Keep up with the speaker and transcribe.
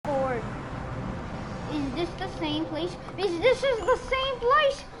this the same place? This is the same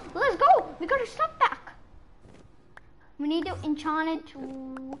place. Let's go. We got a stuff back. We need to enchant it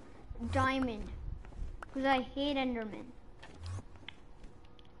to diamond. Because I hate Enderman.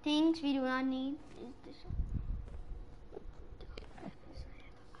 Things we do not need is this one.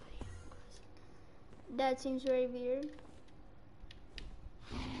 That seems very weird.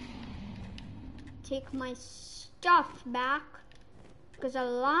 Take my stuff back because I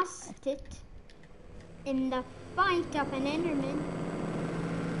lost it in the fight of an Enderman.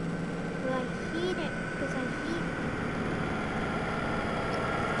 Well, I hate it because I hate it.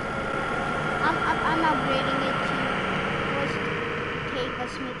 I'm upgrading it to first take a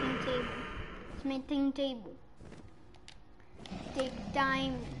smithing table. Smithing table. Take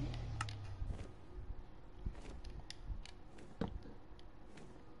diamond.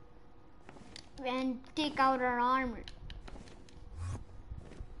 And take out our armor.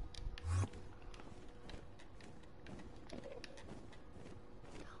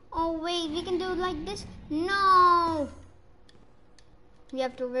 Oh wait, we can do it like this? No! We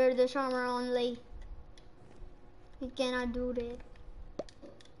have to wear this armor only. We cannot do that.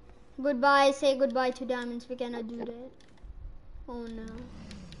 Goodbye, say goodbye to diamonds. We cannot do that. Oh no.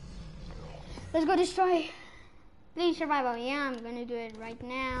 Let's go destroy. Please survival. Yeah, I'm gonna do it right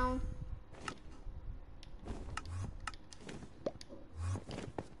now.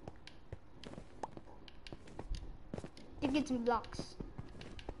 To get some blocks.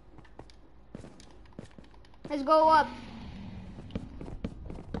 Let's go up.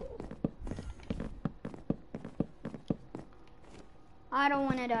 I don't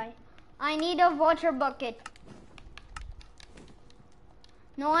want to die. I need a water bucket.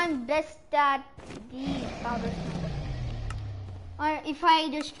 No, I'm best at these powder. Or if I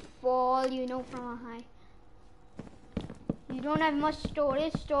just fall, you know, from a high. You don't have much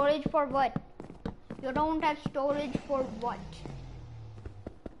storage. Storage for what? You don't have storage for what?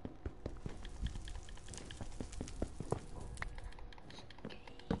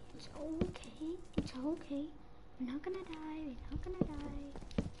 It's okay. It's okay. We're not gonna die. We're not gonna die.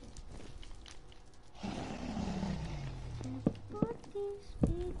 Put this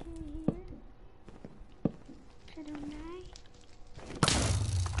speaker here. So don't die.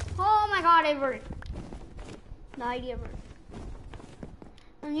 Oh my god, it worked. The idea worked.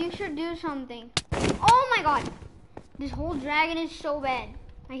 And you should do something. Oh my god! This whole dragon is so bad.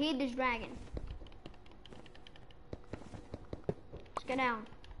 I hate this dragon. Let's get down.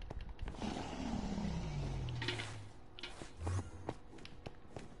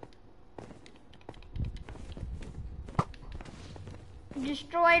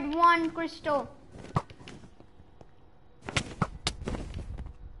 Destroyed one crystal.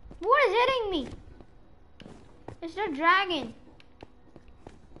 What is hitting me? It's the dragon.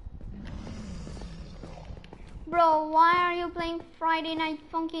 Bro, why are you playing Friday Night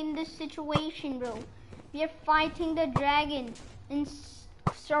Funky in this situation, bro? We are fighting the dragon in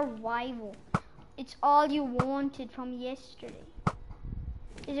survival. It's all you wanted from yesterday.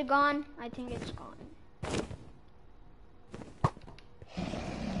 Is it gone? I think it's gone.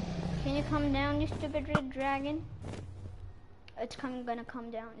 Can you come down, you stupid red dragon? It's gonna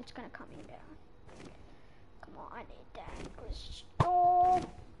come down. It's gonna come down. Come on, hit that crystal.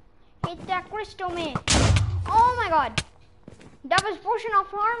 Hit that crystal, man. Oh my god. That was potion of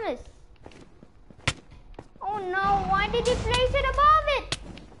harvest. Oh no, why did he place it above it?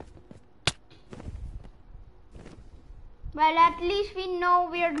 Well, at least we know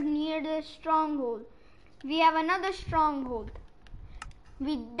we're near the stronghold. We have another stronghold.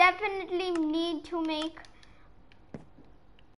 We definitely need to make